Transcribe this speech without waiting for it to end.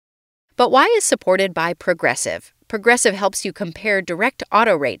But Why is supported by Progressive. Progressive helps you compare direct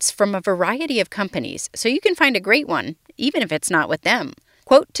auto rates from a variety of companies so you can find a great one, even if it's not with them.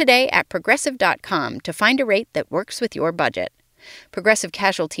 Quote today at Progressive.com to find a rate that works with your budget. Progressive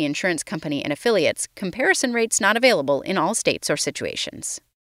Casualty Insurance Company and Affiliates. Comparison rates not available in all states or situations.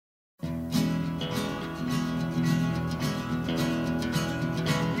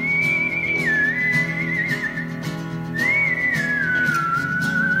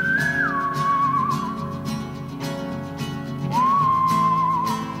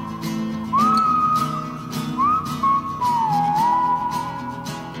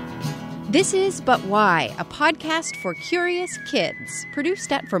 This is But Why, a podcast for curious kids,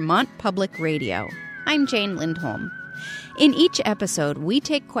 produced at Vermont Public Radio. I'm Jane Lindholm. In each episode, we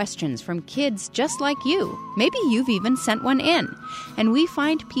take questions from kids just like you. Maybe you've even sent one in. And we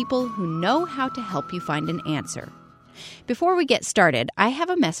find people who know how to help you find an answer. Before we get started, I have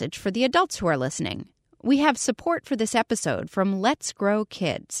a message for the adults who are listening. We have support for this episode from Let's Grow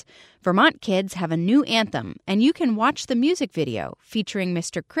Kids. Vermont kids have a new anthem, and you can watch the music video featuring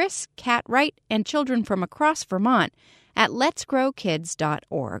Mr. Chris, Kat Wright, and children from across Vermont at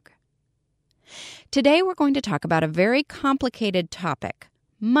letsgrowkids.org. Today we're going to talk about a very complicated topic,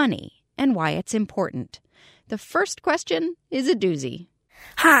 money, and why it's important. The first question is a doozy.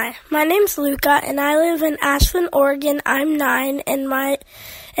 Hi, my name's Luca, and I live in Ashland, Oregon. I'm 9, and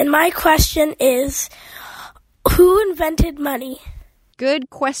my question is, who invented money? Good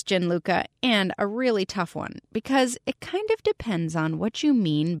question, Luca, and a really tough one, because it kind of depends on what you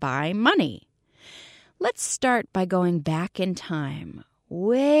mean by money. Let's start by going back in time,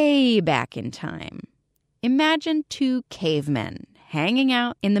 way back in time. Imagine 2 cavemen hanging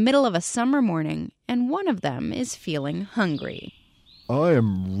out in the middle of a summer morning, and one of them is feeling hungry. I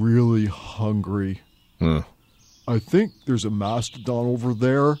am really hungry. I think there's a mastodon over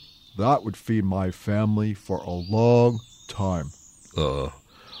there. That would feed my family for a long time.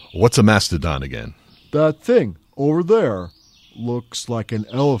 What's a mastodon again? That thing over there looks like an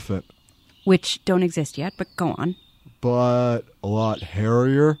elephant. Which don't exist yet, but go on. But a lot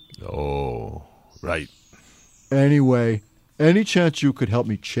hairier. Oh, right. Anyway, any chance you could help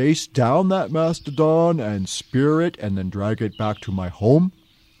me chase down that mastodon and spear it and then drag it back to my home?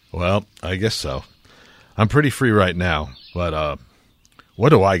 Well, I guess so. I'm pretty free right now, but what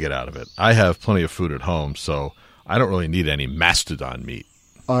do I get out of it? I have plenty of food at home, so I don't really need any mastodon meat.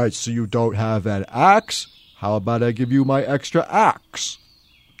 All right, so you don't have an axe? How about I give you my extra axe?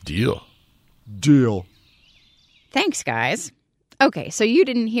 Deal. Deal. Thanks, guys. Okay, so you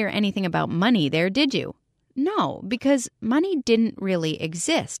didn't hear anything about money there, did you? No, because money didn't really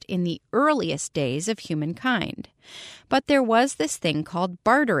exist in the earliest days of humankind. But there was this thing called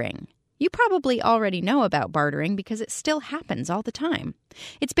bartering. You probably already know about bartering because it still happens all the time.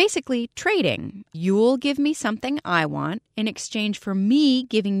 It's basically trading. You'll give me something I want in exchange for me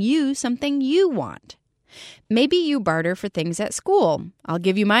giving you something you want. Maybe you barter for things at school. I'll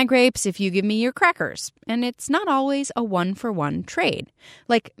give you my grapes if you give me your crackers. And it's not always a one-for-one trade.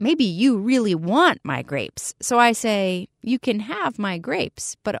 Like, maybe you really want my grapes. So I say, you can have my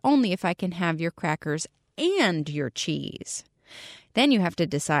grapes, but only if I can have your crackers and your cheese. Then you have to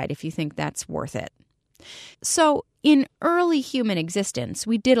decide if you think that's worth it. So, in early human existence,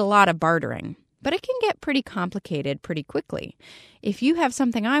 we did a lot of bartering. But it can get pretty complicated pretty quickly. If you have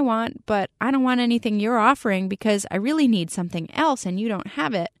something I want, but I don't want anything you're offering because I really need something else and you don't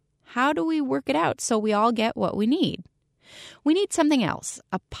have it, how do we work it out so we all get what we need? We need something else,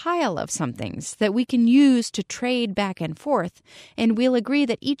 a pile of somethings that we can use to trade back and forth, and we'll agree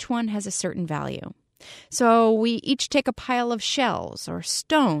that each one has a certain value. So we each take a pile of shells or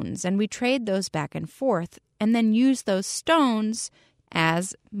stones and we trade those back and forth and then use those stones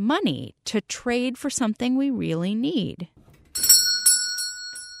as money to trade for something we really need.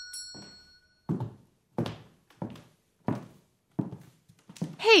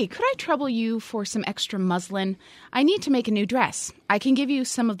 Hey, could I trouble you for some extra muslin? I need to make a new dress. I can give you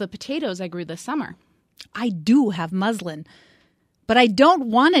some of the potatoes I grew this summer. I do have muslin, but I don't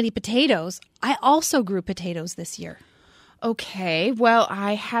want any potatoes. I also grew potatoes this year. Okay, well,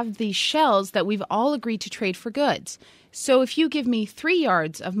 I have these shells that we've all agreed to trade for goods. So if you give me 3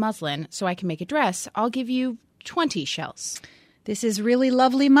 yards of muslin so I can make a dress, I'll give you 20 shells. This is really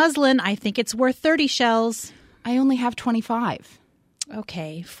lovely muslin. I think it's worth 30 shells. I only have 25.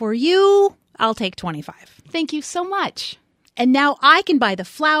 Okay, for you, I'll take 25. Thank you so much. And now I can buy the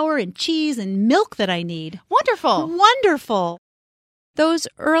flour and cheese and milk that I need. Wonderful. Wonderful. Those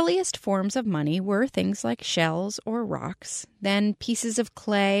earliest forms of money were things like shells or rocks, then pieces of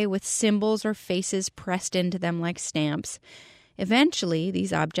clay with symbols or faces pressed into them like stamps. Eventually,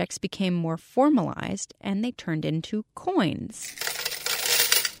 these objects became more formalized and they turned into coins.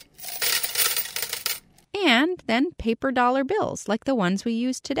 And then paper dollar bills, like the ones we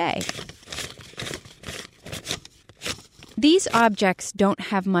use today. These objects don't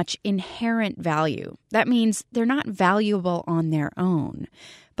have much inherent value. That means they're not valuable on their own.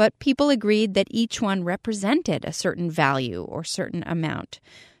 But people agreed that each one represented a certain value or certain amount.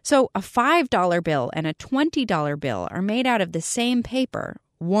 So a $5 bill and a $20 bill are made out of the same paper.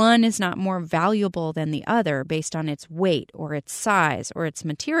 One is not more valuable than the other based on its weight or its size or its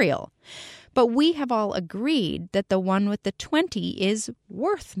material. But we have all agreed that the one with the 20 is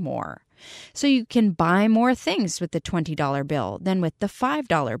worth more. So you can buy more things with the $20 bill than with the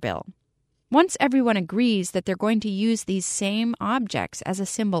 $5 bill. Once everyone agrees that they're going to use these same objects as a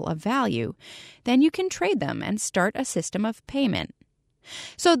symbol of value, then you can trade them and start a system of payment.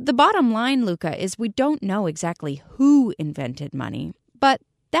 So the bottom line, Luca, is we don't know exactly who invented money, but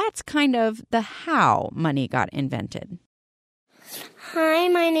that's kind of the how money got invented. Hi,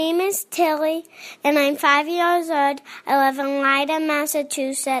 my name is Tilly, and I'm 5 years old. I live in Leiden,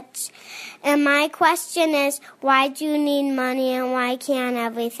 Massachusetts. And my question is, why do you need money and why can't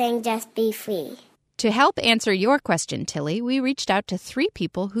everything just be free? To help answer your question, Tilly, we reached out to 3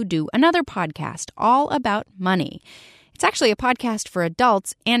 people who do another podcast all about money. It's actually a podcast for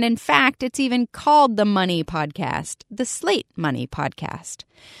adults, and in fact, it's even called the Money Podcast, the Slate Money Podcast.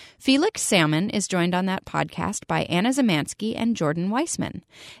 Felix Salmon is joined on that podcast by Anna Zamansky and Jordan Weissman.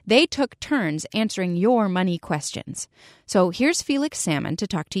 They took turns answering your money questions. So here's Felix Salmon to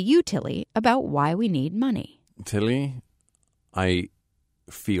talk to you, Tilly, about why we need money. Tilly, I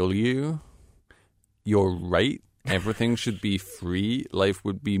feel you. You're right. Everything should be free. Life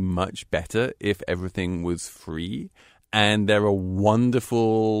would be much better if everything was free. And there are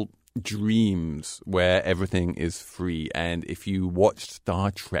wonderful dreams where everything is free. And if you watch Star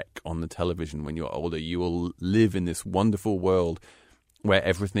Trek on the television when you're older, you will live in this wonderful world where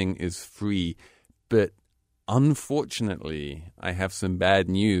everything is free. But unfortunately, I have some bad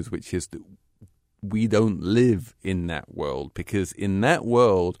news, which is that we don't live in that world. Because in that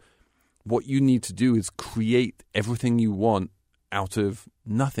world, what you need to do is create everything you want out of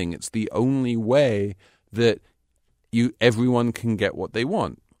nothing. It's the only way that everyone can get what they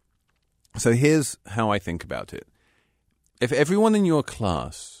want. So here's how I think about it. If everyone in your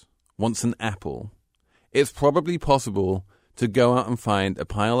class wants an apple, it's probably possible to go out and find a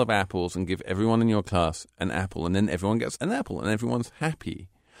pile of apples and give everyone in your class an apple, and then everyone gets an apple and everyone's happy.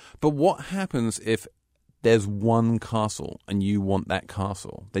 But what happens if there's one castle and you want that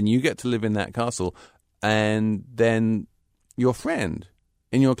castle? Then you get to live in that castle, and then your friend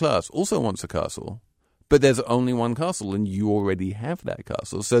in your class also wants a castle. But there's only one castle, and you already have that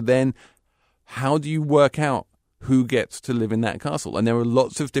castle. So then how do you work out who gets to live in that castle? And there are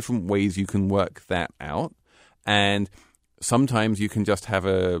lots of different ways you can work that out. And sometimes you can just have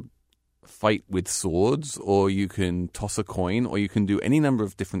a fight with swords, or you can toss a coin, or you can do any number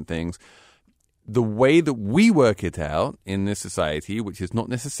of different things. The way that we work it out in this society, which is not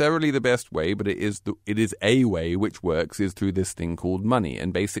necessarily the best way, but it is a way which works, is through this thing called money.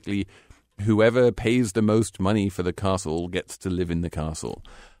 And basically, whoever pays the most money for the castle gets to live in the castle.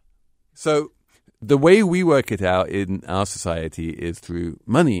 So the way we work it out in our society is through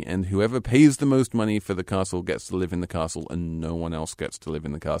money, and whoever pays the most money for the castle gets to live in the castle, and no one else gets to live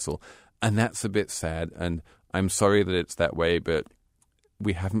in the castle. And that's a bit sad, and I'm sorry that it's that way, but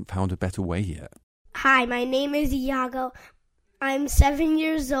we haven't found a better way yet. Hi, my name is Iago. I'm 7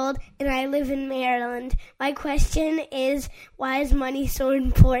 years old, and I live in Maryland. My question is, why is money so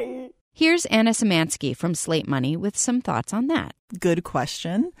important? Here's Anna Szymanski from Slate Money with some thoughts on that. Good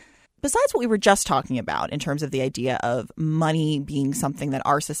question. Besides what we were just talking about in terms of the idea of money being something that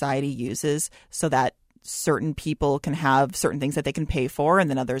our society uses so that certain people can have certain things that they can pay for, and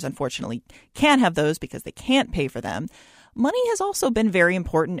then others, unfortunately, can't have those because they can't pay for them, money has also been very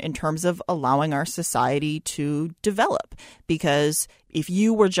important in terms of allowing our society to develop. Because if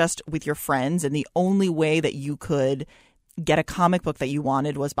you were just with your friends and the only way that you could get a comic book that you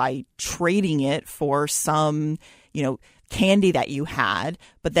wanted was by trading it for some, candy that you had,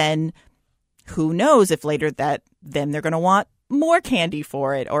 but then who knows if later that then they're going to want more candy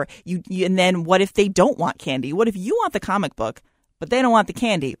for it, or and then what if they don't want candy? What if you want the comic book, but they don't want the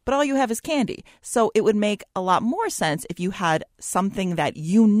candy, but all you have is candy? So it would make a lot more sense if you had something that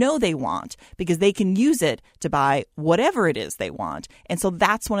they want, because they can use it to buy whatever it is they want. And so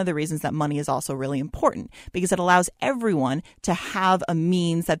that's one of the reasons that money is also really important, because it allows everyone to have a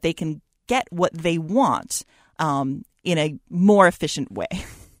means that they can get what they want in a more efficient way.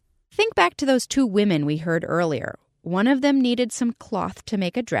 Think back to those 2 women we heard earlier. One of them needed some cloth to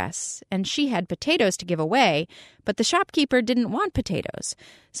make a dress, and she had potatoes to give away, but the shopkeeper didn't want potatoes,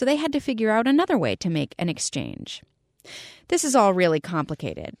 so they had to figure out another way to make an exchange. This is all really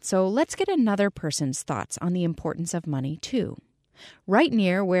complicated, so let's get another person's thoughts on the importance of money, too. Right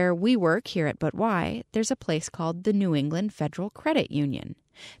near where we work here at But Why, there's a place called the New England Federal Credit Union.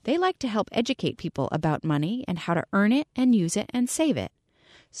 They like to help educate people about money and how to earn it and use it and save it.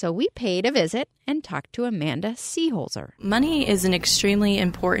 So we paid a visit and talked to Amanda Seeholzer. Money is an extremely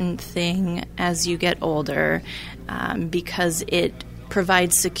important thing as you get older because it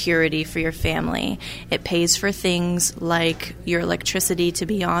provides security for your family. It pays for things like your electricity to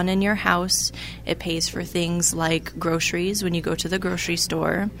be on in your house. It pays for things like groceries when you go to the grocery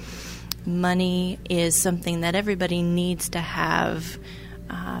store. Money is something that everybody needs to have.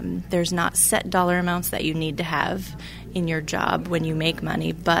 There's not set dollar amounts that you need to have in your job when you make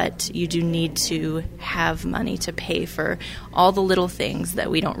money, but you do need to have money to pay for all the little things that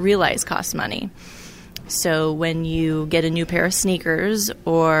we don't realize cost money. So when you get a new pair of sneakers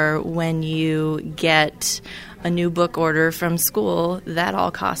or when you get a new book order from school, that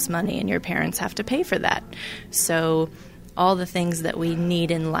all costs money and your parents have to pay for that. So all the things that we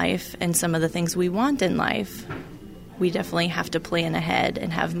need in life and some of the things we want in life, we definitely have to plan ahead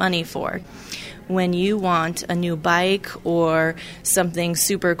and have money for. When you want a new bike or something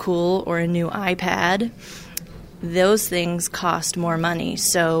super cool or a new iPad, those things cost more money.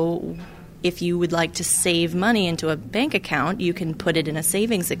 So if you would like to save money into a bank account, you can put it in a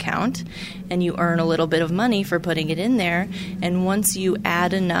savings account and you earn a little bit of money for putting it in there. And once you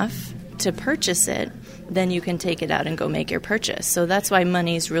add enough to purchase it, then you can take it out and go make your purchase. So that's why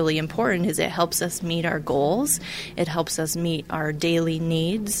money is really important, is it helps us meet our goals. It helps us meet our daily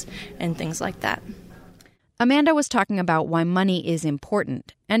needs and things like that. Amanda was talking about why money is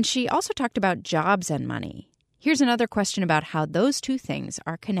important, and she also talked about jobs and money. Here's another question about how those two things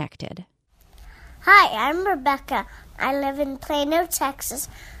are connected. Hi, I'm Rebecca. I live in Plano, Texas.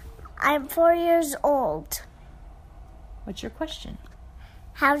 I'm 4 years old. What's your question?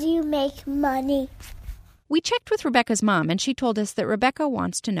 How do you make money? We checked with Rebecca's mom, and she told us that Rebecca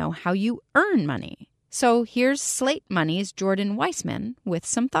wants to know how you earn money. So here's Slate Money's Jordan Weissman with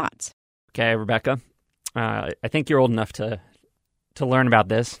some thoughts. Okay, Rebecca, I think you're old enough to learn about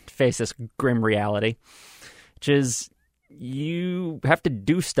this, to face this grim reality, which is you have to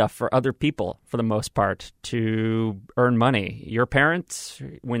do stuff for other people for the most part to earn money. Your parents,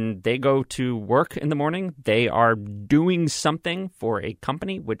 when they go to work in the morning, they are doing something for a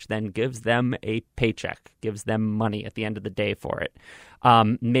company, which then gives them a paycheck, gives them money at the end of the day for it.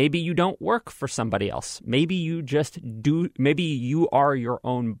 Maybe you don't work for somebody else. Maybe you just do. Maybe you are your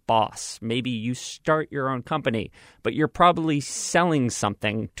own boss. Maybe you start your own company, but you're probably selling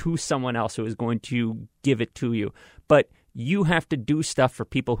something to someone else who is going to give it to you. But you have to do stuff for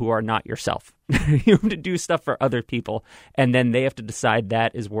people who are not yourself. You have to do stuff for other people, and then they have to decide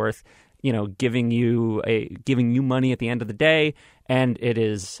that is worth, giving you money at the end of the day, and it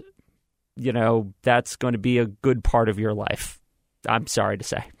is, that's going to be a good part of your life. I'm sorry to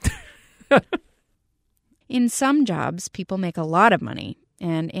say. In some jobs, people make a lot of money,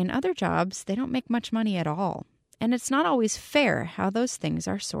 and in other jobs, they don't make much money at all. And it's not always fair how those things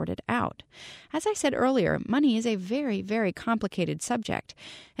are sorted out. As I said earlier, money is a very, very complicated subject.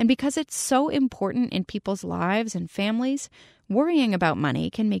 And because it's so important in people's lives and families, worrying about money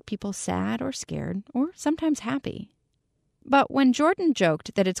can make people sad or scared or sometimes happy. But when Jordan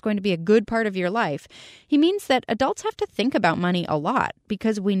joked that it's going to be a good part of your life, he means that adults have to think about money a lot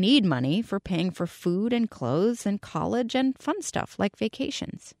because we need money for paying for food and clothes and college and fun stuff like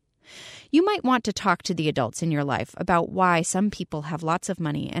vacations. You might want to talk to the adults in your life about why some people have lots of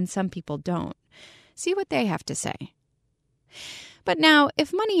money and some people don't. See what they have to say. But now,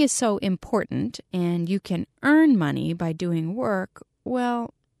 if money is so important and you can earn money by doing work,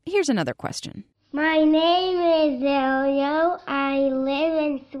 well, here's another question. My name is Elio. I live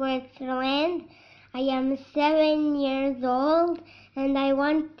in Switzerland. I am 7 years old, and I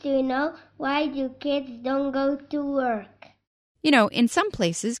want to know, why do kids don't go to work? In some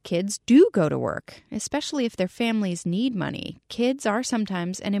places, kids do go to work, especially if their families need money. Kids are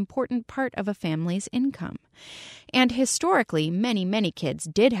sometimes an important part of a family's income. And historically, many, many kids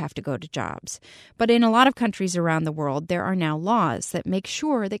did have to go to jobs. But in a lot of countries around the world, there are now laws that make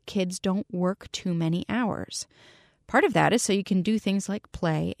sure that kids don't work too many hours. Part of that is so you can do things like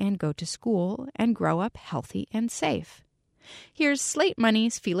play and go to school and grow up healthy and safe. Here's Slate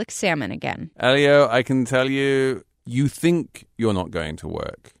Money's Felix Salmon again. Elio, I can tell you, you think you're not going to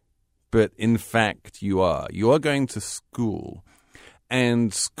work, but in fact you are. You are going to school,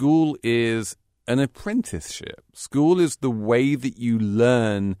 and school is an apprenticeship. School is the way that you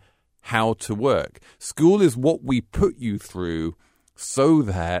learn how to work. School is what we put you through so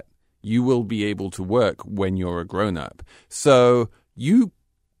that you will be able to work when you're a grown-up. So you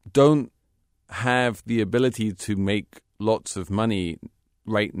don't have the ability to make lots of money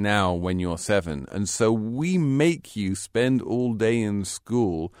right now when you're 7. And so we make you spend all day in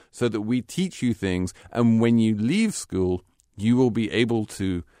school so that we teach you things. And when you leave school, you will be able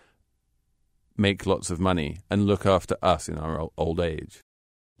to make lots of money and look after us in our old age.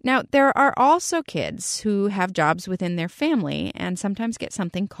 Now, there are also kids who have jobs within their family and sometimes get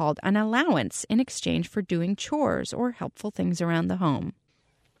something called an allowance in exchange for doing chores or helpful things around the home.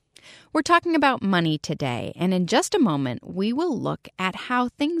 We're talking about money today, and in just a moment, we will look at how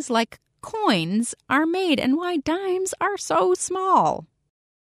things like coins are made and why dimes are so small.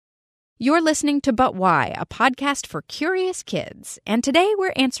 You're listening to But Why, a podcast for curious kids, and today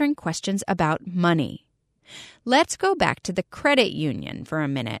we're answering questions about money. Let's go back to the credit union for a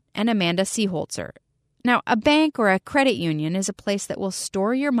minute and Amanda Seeholzer. Now, a bank or a credit union is a place that will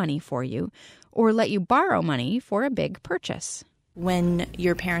store your money for you or let you borrow money for a big purchase. When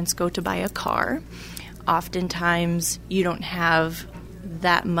your parents go to buy a car, oftentimes you don't have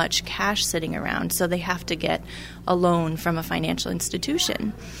that much cash sitting around, so they have to get a loan from a financial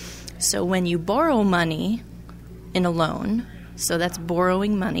institution. So when you borrow money in a loan, so that's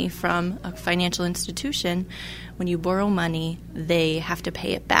borrowing money from a financial institution, when you borrow money, they have to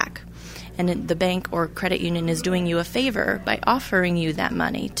pay it back. And the bank or credit union is doing you a favor by offering you that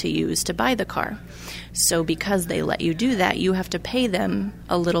money to use to buy the car. So because they let you do that, you have to pay them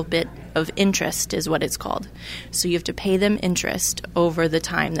a little bit of interest is what it's called. So you have to pay them interest over the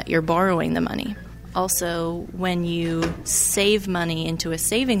time that you're borrowing the money. Also, when you save money into a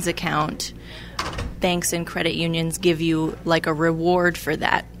savings account, banks and credit unions give you like a reward for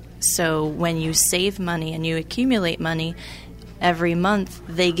that. So when you save money and you accumulate money, every month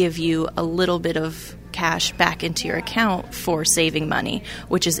they give you a little bit of cash back into your account for saving money,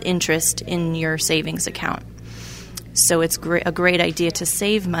 which is interest in your savings account. So it's a great idea to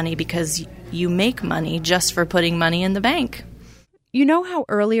save money because you make money just for putting money in the bank. You know how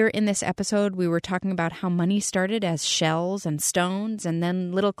earlier in this episode we were talking about how money started as shells and stones and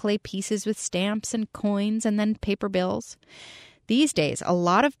then little clay pieces with stamps and coins and then paper bills? These days, a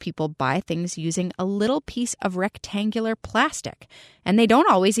lot of people buy things using a little piece of rectangular plastic, and they don't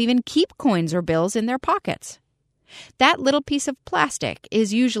always even keep coins or bills in their pockets. That little piece of plastic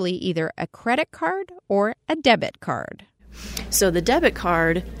is usually either a credit card or a debit card. So the debit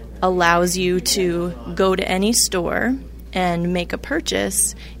card allows you to go to any store and make a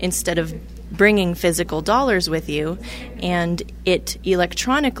purchase instead of bringing physical dollars with you, and it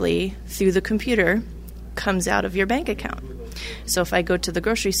electronically, through the computer, comes out of your bank account. So if I go to the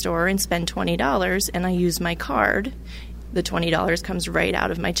grocery store and spend $20 and I use my card, the $20 comes right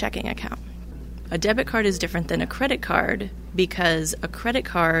out of my checking account. A debit card is different than a credit card because a credit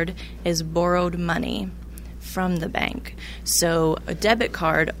card is borrowed money from the bank. So a debit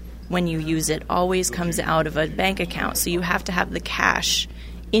card, when you use it, always comes out of a bank account. So you have to have the cash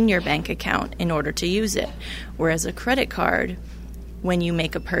in your bank account in order to use it. Whereas a credit card, when you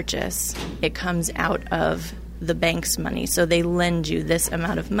make a purchase, it comes out of the bank's money. So they lend you this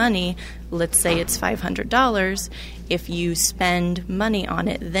amount of money. Let's say it's $500. If you spend money on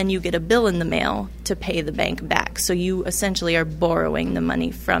it, then you get a bill in the mail to pay the bank back. So you essentially are borrowing the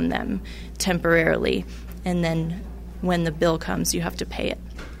money from them temporarily. And then when the bill comes, you have to pay it.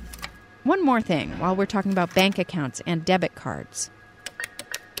 One more thing while we're talking about bank accounts and debit cards.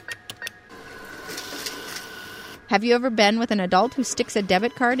 Have you ever been with an adult who sticks a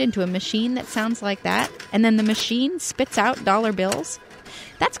debit card into a machine that sounds like that, and then the machine spits out dollar bills?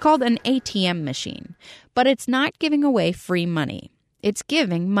 That's called an ATM machine, but it's not giving away free money. It's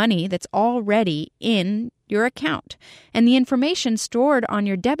giving money that's already in your account, and the information stored on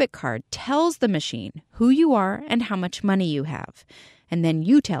your debit card tells the machine who you are and how much money you have, and then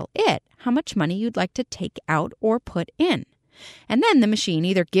you tell it how much money you'd like to take out or put in. And then the machine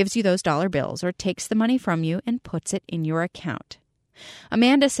either gives you those dollar bills or takes the money from you and puts it in your account.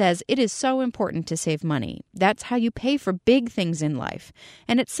 Amanda says it is so important to save money. That's how you pay for big things in life.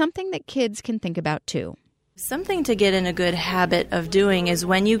 And it's something that kids can think about too. Something to get in a good habit of doing is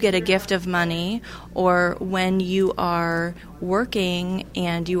when you get a gift of money or when you are working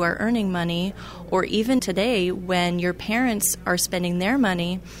and you are earning money, or even today when your parents are spending their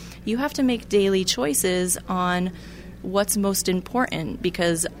money, you have to make daily choices on what's most important,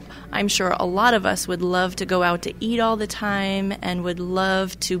 because I'm sure a lot of us would love to go out to eat all the time and would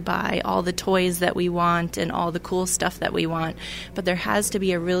love to buy all the toys that we want and all the cool stuff that we want. But there has to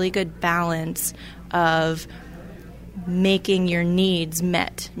be a really good balance of making your needs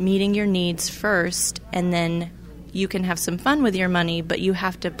met, meeting your needs first, and then you can have some fun with your money, but you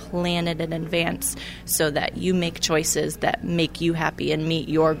have to plan it in advance so that you make choices that make you happy and meet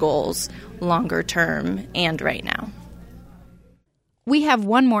your goals longer term and right now. We have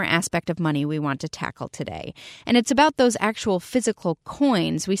one more aspect of money we want to tackle today, and it's about those actual physical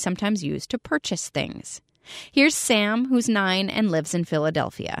coins we sometimes use to purchase things. Here's Sam, who's 9 and lives in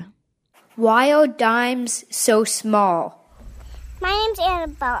Philadelphia. Why are dimes so small? My name's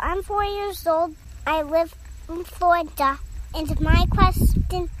Annabelle. I'm 4 years old. I live in Florida. And my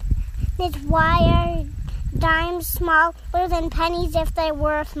question is, why are dimes smaller than pennies if they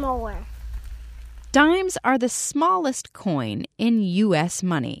were smaller? Dimes are the smallest coin in U.S.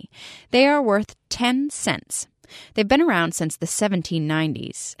 money. They are worth 10 cents. They've been around since the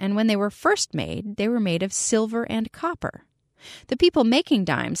 1790s, and when they were first made, they were made of silver and copper. The people making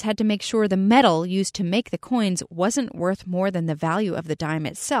dimes had to make sure the metal used to make the coins wasn't worth more than the value of the dime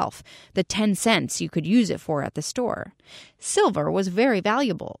itself, the 10 cents you could use it for at the store. Silver was very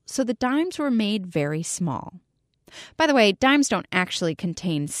valuable, so the dimes were made very small. By the way, dimes don't actually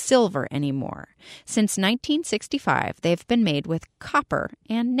contain silver anymore. Since 1965, they've been made with copper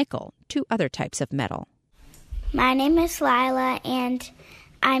and nickel, 2 other types of metal. My name is Lila, and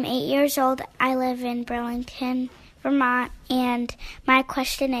I'm 8 years old. I live in Burlington, Vermont, and my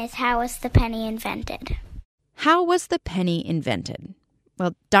question is, how was the penny invented? How was the penny invented?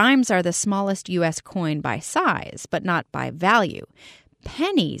 Well, dimes are the smallest U.S. coin by size, but not by value.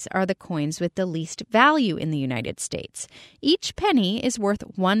 Pennies are the coins with the least value in the United States. Each penny is worth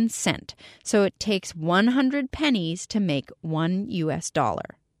 1 cent, so it takes 100 pennies to make $1 US.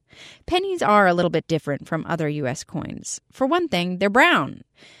 Pennies are a little bit different from other U.S. coins. For one thing, they're brown.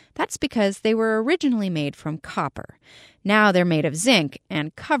 That's because they were originally made from copper. Now they're made of zinc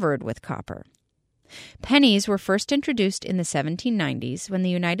and covered with copper. Pennies were first introduced in the 1790s when the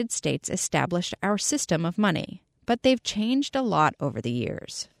United States established our system of money, but they've changed a lot over the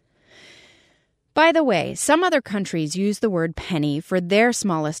years. By the way, some other countries use the word penny for their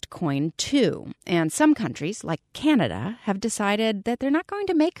smallest coin too, and some countries, like Canada, have decided that they're not going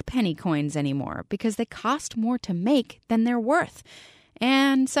to make penny coins anymore because they cost more to make than they're worth.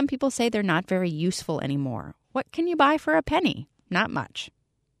 And some people say they're not very useful anymore. What can you buy for a penny? Not much.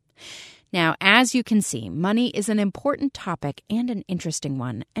 Now, as you can see, money is an important topic and an interesting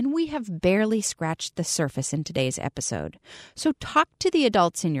one, and we have barely scratched the surface in today's episode. So talk to the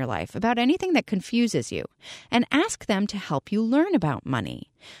adults in your life about anything that confuses you, and ask them to help you learn about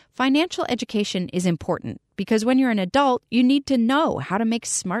money. Financial education is important because when you're an adult, you need to know how to make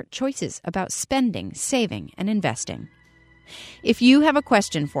smart choices about spending, saving, and investing. If you have a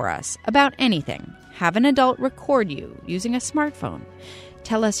question for us about anything, have an adult record you using a smartphone.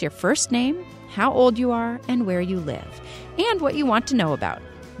 Tell us your first name, how old you are, and where you live, and what you want to know about.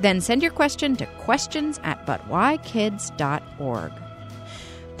 Then send your question to questions@butwhykids.org.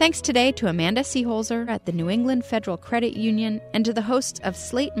 Thanks today to Amanda Seeholzer at the New England Federal Credit Union and to the hosts of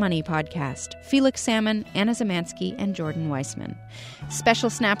Slate Money Podcast, Felix Salmon, Anna Zamansky, and Jordan Weissman. Special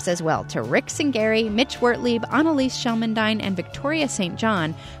snaps as well to Rick Singari, Mitch Wertlieb, Annalise Shelmendine, and Victoria St.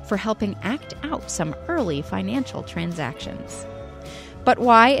 John for helping act out some early financial transactions. But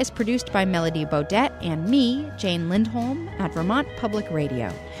Why is produced by Melody Bodette and me, Jane Lindholm, at Vermont Public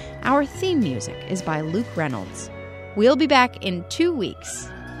Radio. Our theme music is by Luke Reynolds. We'll be back in 2 weeks.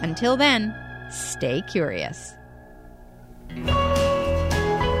 Until then, stay curious.